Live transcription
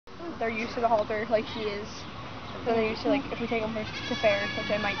they're used to the halter like she is. So they're used to, like, if we take them to fairs,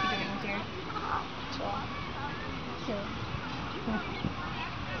 which I might be doing this year. So.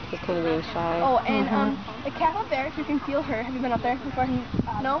 Just kind of being shy. Oh, and the calf up there, if you can feel her. Have you been up there before?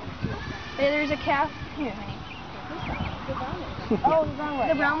 No? There's a calf. Here, honey. Oh, the brown one.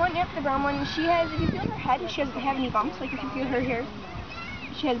 The brown one, yep, the brown one. She has, if you feel her head, she doesn't have any bumps. Like, if you feel her here,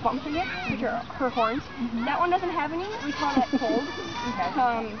 she has bumps in it, which are her horns. That one doesn't have any. We call that fold.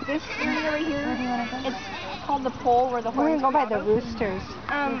 This area right here, it's called the pole where the horns go by come the out of. roosters.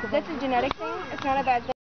 That's a genetic thing. It's not a bad thing.